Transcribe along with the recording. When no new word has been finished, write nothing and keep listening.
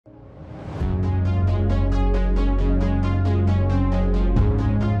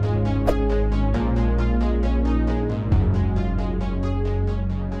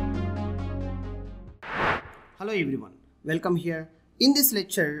welcome here. In this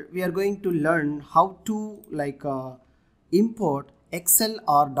lecture we are going to learn how to import Excel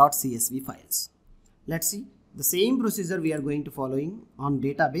or .csv files. Let's see the same procedure we are going to following on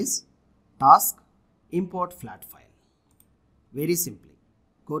database, task, import flat file. Very simply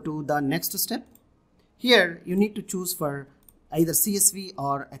go to the next step. Here you need to choose for either CSV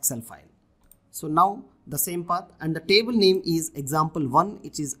or Excel file. So now the same path, and the table name is example1,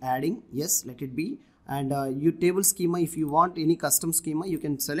 it is adding, yes, let it be. And you table schema, if you want any custom schema you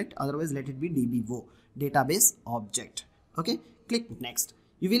can select, otherwise let it be DBO, database object. Okay, click next.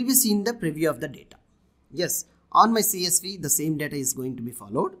 You will be seeing the preview of the data. Yes, on my CSV the same data is going to be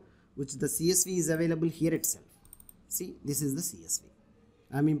followed, which the CSV is available here itself. See, this is the CSV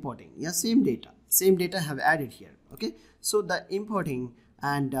I'm importing. Yeah, same data have added here. Okay, so the importing,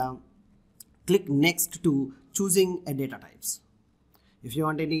 and click next to choosing a data types. If you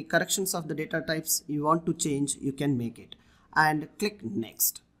want any corrections of the data types you want to change, you can make it, and click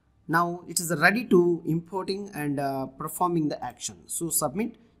next. Now it is ready to importing and performing the action. So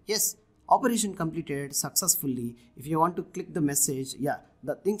submit. Yes, operation completed successfully. If you want to click the message, yeah,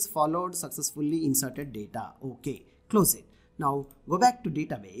 the things followed successfully, inserted data. Okay, close it. Now go back to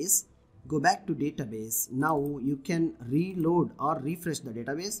database. Now you can reload or refresh the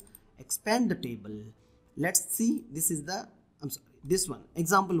database, expand the table. Let's see, this is the this one,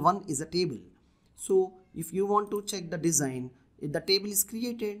 example1 is a table. So if you want to check the design, if the table is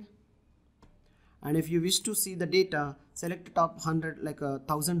created, and if you wish to see the data, select top 100 like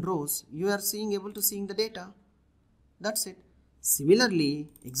 1000 rows, you are able to seeing the data. That's it. Similarly,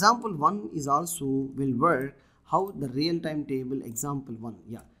 example1 is also will work how the real-time table example1,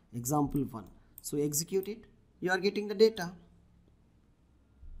 yeah, example1. So execute it, you are getting the data.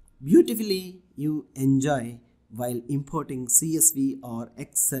 Beautifully you enjoy while importing CSV or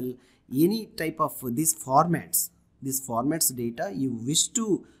Excel, any type of these formats data you wish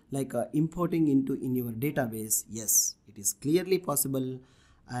to importing in your database. Yes, it is clearly possible,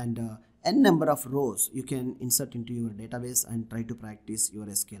 and n number of rows you can insert into your database and try to practice your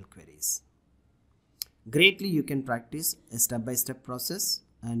SQL queries. Greatly you can practice a step-by-step process,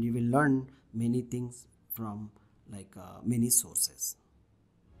 and you will learn many things from many sources.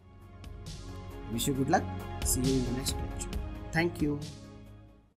 Wish you good luck. See you in the next lecture. Thank you.